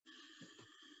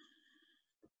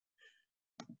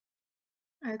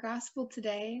Our gospel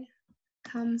today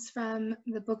comes from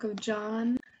the book of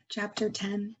John, chapter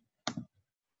 10.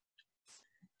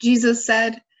 Jesus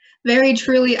said, "Very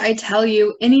truly I tell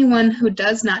you, anyone who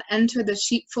does not enter the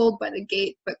sheepfold by the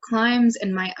gate, but climbs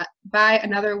in by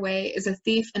another way is a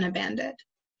thief and a bandit.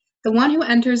 The one who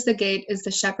enters the gate is the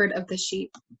shepherd of the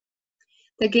sheep.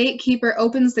 The gatekeeper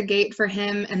opens the gate for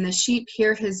him, and the sheep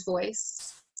hear his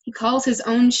voice. He calls his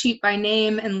own sheep by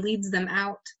name and leads them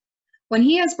out. When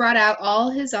he has brought out all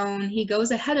his own, he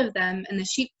goes ahead of them, and the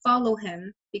sheep follow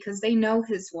him because they know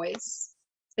his voice.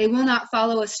 They will not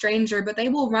follow a stranger, but they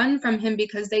will run from him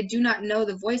because they do not know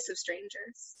the voice of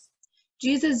strangers."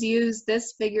 Jesus used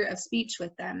this figure of speech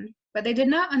with them, but they did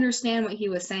not understand what he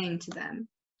was saying to them.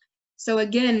 So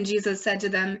again, Jesus said to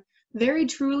them, "Very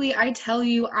truly I tell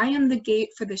you, I am the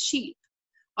gate for the sheep.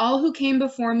 All who came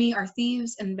before me are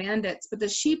thieves and bandits, but the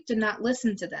sheep did not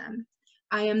listen to them.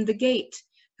 I am the gate.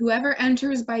 Whoever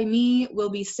enters by me will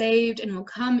be saved and will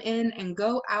come in and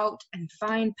go out and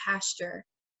find pasture.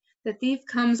 The thief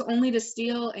comes only to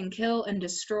steal and kill and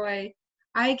destroy.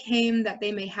 I came that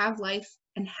they may have life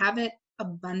and have it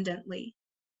abundantly."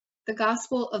 The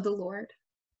gospel of the Lord.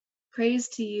 Praise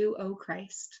to you, O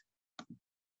Christ.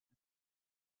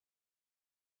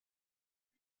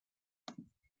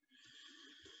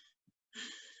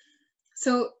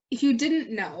 So if you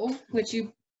didn't know,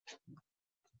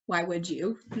 why would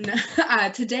you?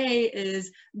 Today is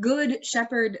Good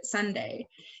Shepherd Sunday.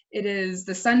 It is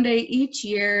the Sunday each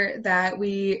year that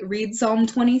we read Psalm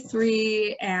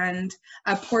 23 and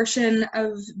a portion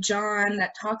of John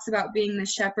that talks about being the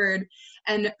shepherd.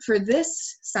 And for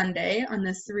this Sunday, on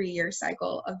the 3-year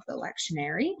cycle of the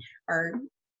lectionary, our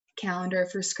calendar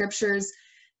for scriptures,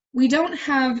 we don't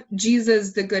have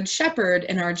Jesus the Good Shepherd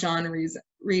in our John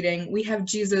reading. We have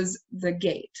Jesus the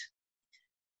Gate.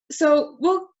 So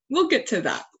we'll get to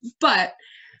that. But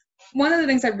one of the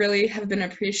things I really have been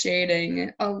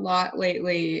appreciating a lot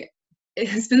lately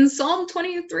has been Psalm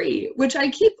 23, which I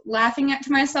keep laughing at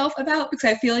to myself about because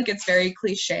I feel like it's very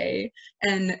cliche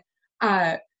and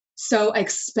so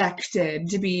expected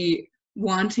to be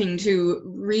wanting to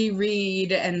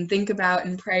reread and think about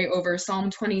and pray over Psalm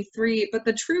 23. But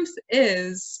the truth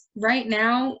is, right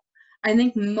now, I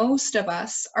think most of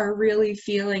us are really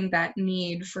feeling that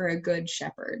need for a good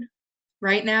shepherd.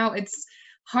 Right now, it's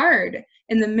hard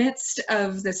in the midst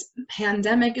of this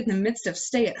pandemic, in the midst of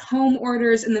stay-at-home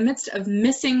orders, in the midst of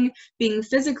missing being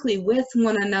physically with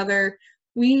one another.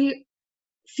 We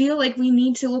feel like we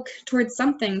need to look towards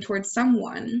something, towards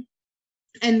someone.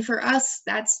 And for us,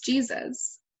 that's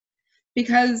Jesus.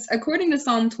 Because according to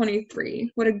Psalm 23,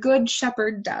 what a good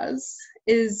shepherd does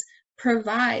is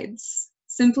provides,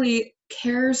 simply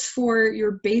cares for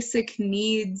your basic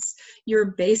needs, your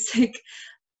basic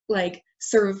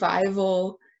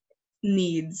survival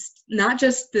needs, not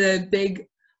just the big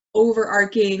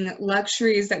overarching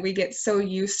luxuries that we get so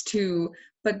used to,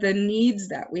 but the needs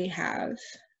that we have.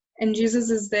 And Jesus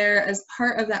is there as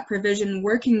part of that provision,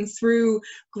 working through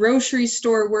grocery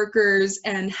store workers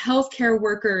and healthcare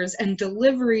workers and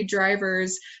delivery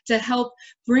drivers to help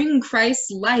bring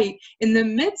Christ's light in the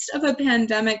midst of a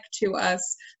pandemic to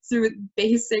us through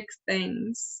basic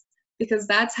things. Because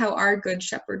that's how our Good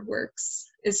Shepherd works,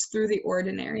 is through the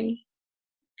ordinary.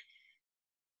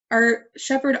 Our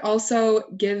shepherd also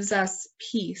gives us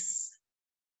peace,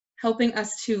 helping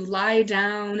us to lie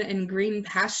down in green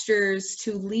pastures,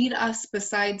 to lead us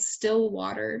beside still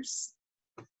waters.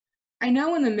 I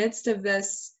know in the midst of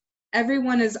this,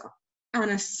 everyone is on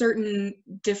a certain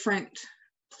different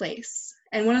place.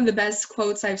 And one of the best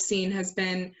quotes I've seen has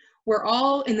been, "We're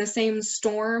all in the same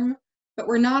storm, but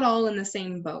we're not all in the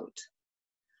same boat."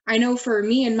 I know for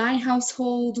me and my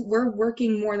household, we're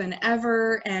working more than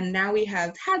ever, and now we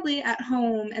have Hadley at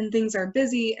home, and things are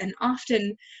busy and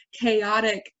often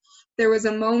chaotic. There was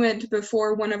a moment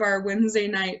before one of our Wednesday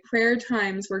night prayer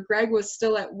times where Greg was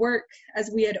still at work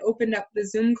as we had opened up the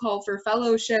Zoom call for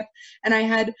fellowship, and I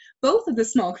had both of the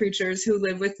small creatures who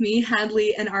live with me,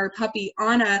 Hadley and our puppy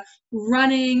Anna,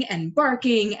 running and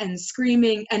barking and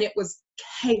screaming, and it was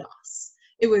chaos.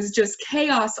 It was just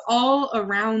chaos all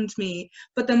around me.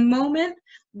 But the moment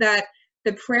that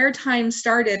the prayer time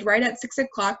started, right at 6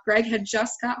 o'clock, Greg had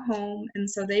just got home, and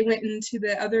so they went into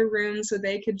the other room so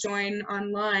they could join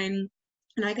online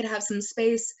and I could have some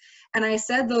space. And I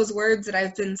said those words that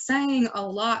I've been saying a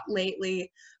lot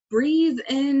lately: breathe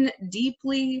in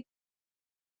deeply,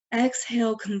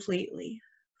 exhale completely.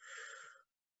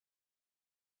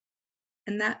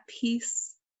 And that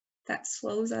peace that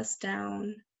slows us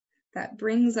down, that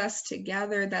brings us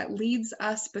together, that leads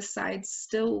us beside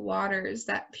still waters,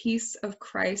 that peace of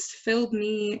Christ filled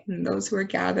me and those who were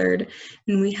gathered,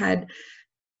 and we had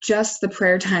just the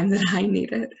prayer time that I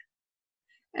needed.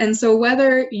 And so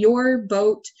whether your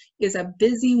boat is a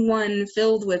busy one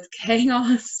filled with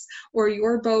chaos, or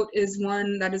your boat is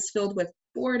one that is filled with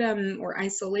boredom or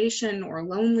isolation or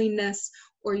loneliness,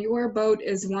 or your boat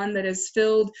is one that is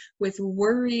filled with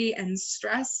worry and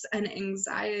stress and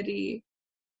anxiety,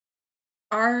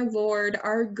 our Lord,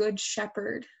 our Good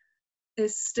Shepherd,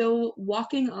 is still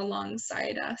walking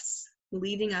alongside us,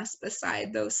 leading us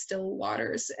beside those still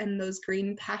waters and those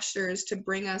green pastures to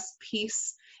bring us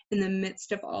peace in the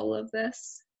midst of all of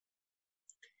this.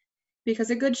 Because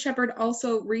a Good Shepherd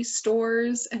also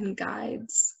restores and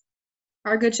guides.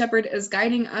 Our Good Shepherd is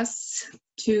guiding us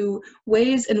to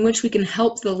ways in which we can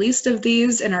help the least of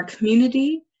these in our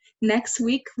community. Next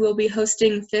week, we'll be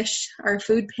hosting Fish, our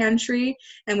food pantry,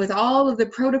 and with all of the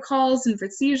protocols and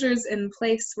procedures in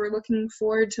place, we're looking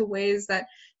forward to ways that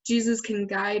Jesus can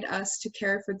guide us to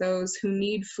care for those who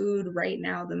need food right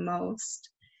now the most.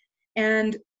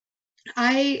 And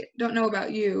I don't know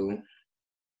about you,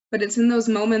 but it's in those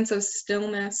moments of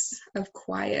stillness, of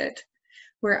quiet,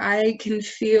 where I can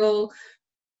feel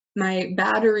my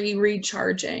battery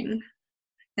recharging.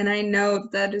 And I know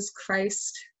that is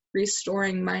Christ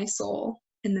restoring my soul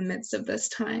in the midst of this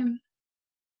time.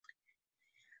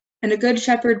 And a Good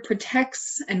Shepherd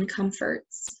protects and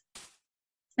comforts.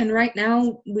 And right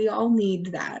now, we all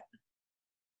need that.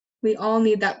 We all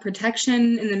need that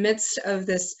protection in the midst of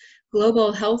this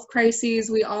global health crises.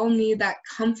 We all need that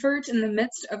comfort in the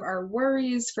midst of our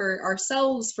worries for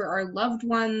ourselves, for our loved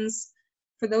ones,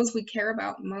 for those we care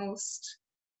about most.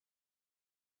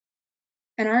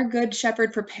 And our Good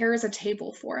Shepherd prepares a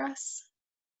table for us.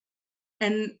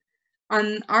 And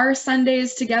on our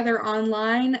Sundays together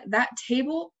online, that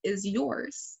table is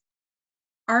yours.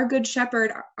 Our Good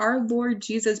Shepherd, our Lord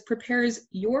Jesus, prepares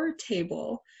your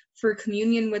table for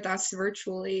communion with us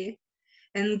virtually,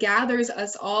 and gathers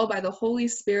us all by the Holy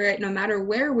Spirit, no matter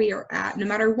where we are at, no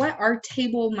matter what our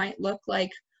table might look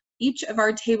like. Each of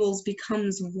our tables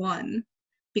becomes one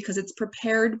because it's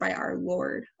prepared by our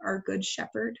Lord, our Good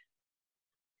Shepherd.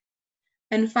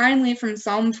 And finally, from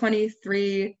Psalm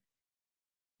 23,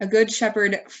 a Good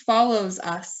Shepherd follows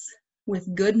us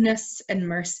with goodness and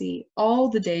mercy all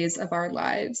the days of our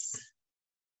lives.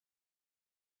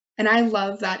 And I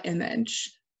love that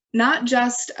image, not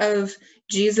just of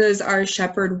Jesus, our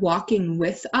shepherd, walking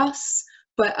with us,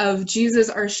 but of Jesus,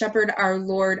 our shepherd, our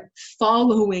Lord,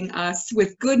 following us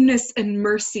with goodness and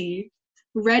mercy,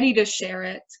 ready to share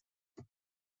it.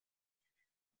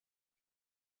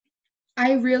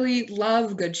 I really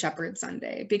love Good Shepherd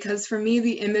Sunday because for me,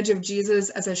 the image of Jesus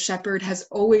as a shepherd has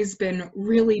always been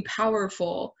really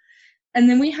powerful. And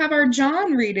then we have our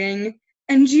John reading,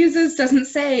 and Jesus doesn't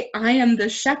say, I am the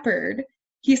shepherd.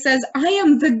 He says, I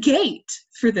am the gate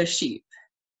for the sheep.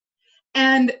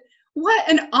 And what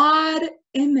an odd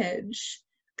image,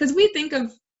 because we think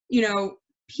of,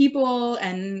 people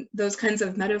and those kinds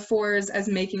of metaphors as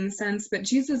making sense, but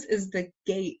Jesus is the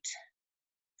gate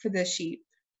for the sheep.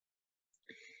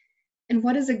 And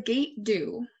what does a gate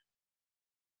do?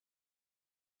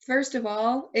 First of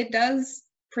all, it does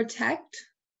protect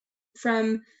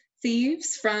from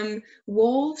thieves, from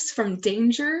wolves, from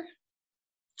danger,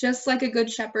 just like a good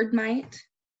shepherd might.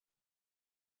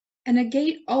 And a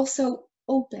gate also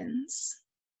opens.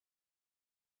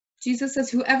 Jesus says,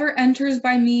 whoever enters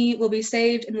by me will be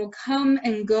saved and will come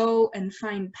and go and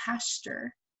find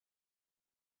pasture.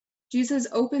 Jesus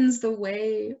opens the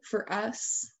way for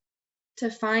us to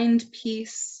find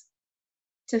peace,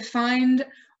 to find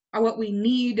what we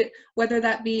need, whether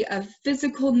that be a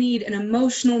physical need, an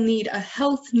emotional need, a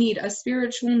health need, a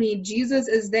spiritual need. Jesus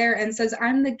is there and says,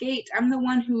 I'm the gate. I'm the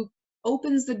one who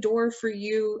opens the door for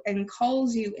you and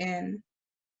calls you in.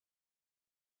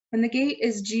 And the gate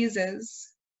is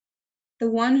Jesus, the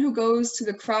one who goes to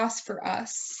the cross for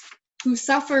us, who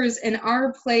suffers in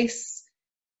our place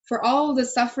for all the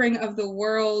suffering of the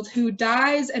world, who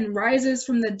dies and rises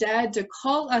from the dead to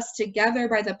call us together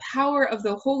by the power of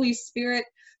the Holy Spirit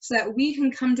so that we can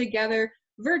come together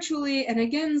virtually and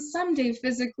again someday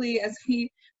physically as we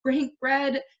break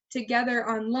bread together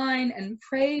online and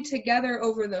pray together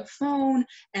over the phone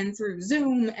and through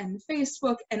Zoom and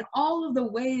Facebook and all of the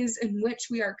ways in which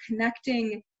we are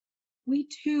connecting. We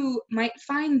too might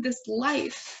find this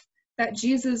life that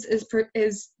Jesus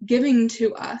is giving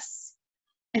to us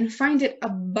and find it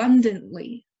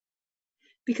abundantly,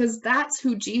 because that's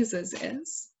who Jesus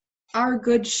is, our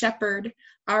good shepherd,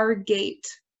 our gate,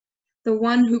 the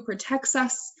one who protects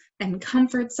us and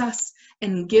comforts us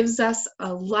and gives us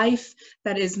a life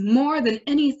that is more than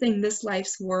anything this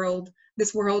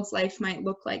world's life might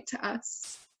look like to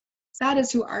us. That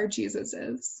is who our Jesus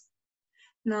is.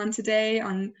 And on today,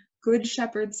 on Good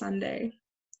Shepherd Sunday,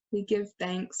 we give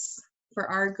thanks for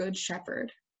our Good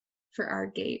Shepherd, for our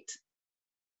gate,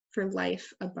 for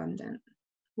life abundant,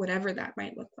 whatever that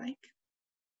might look like.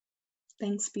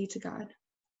 Thanks be to God.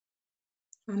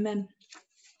 Amen.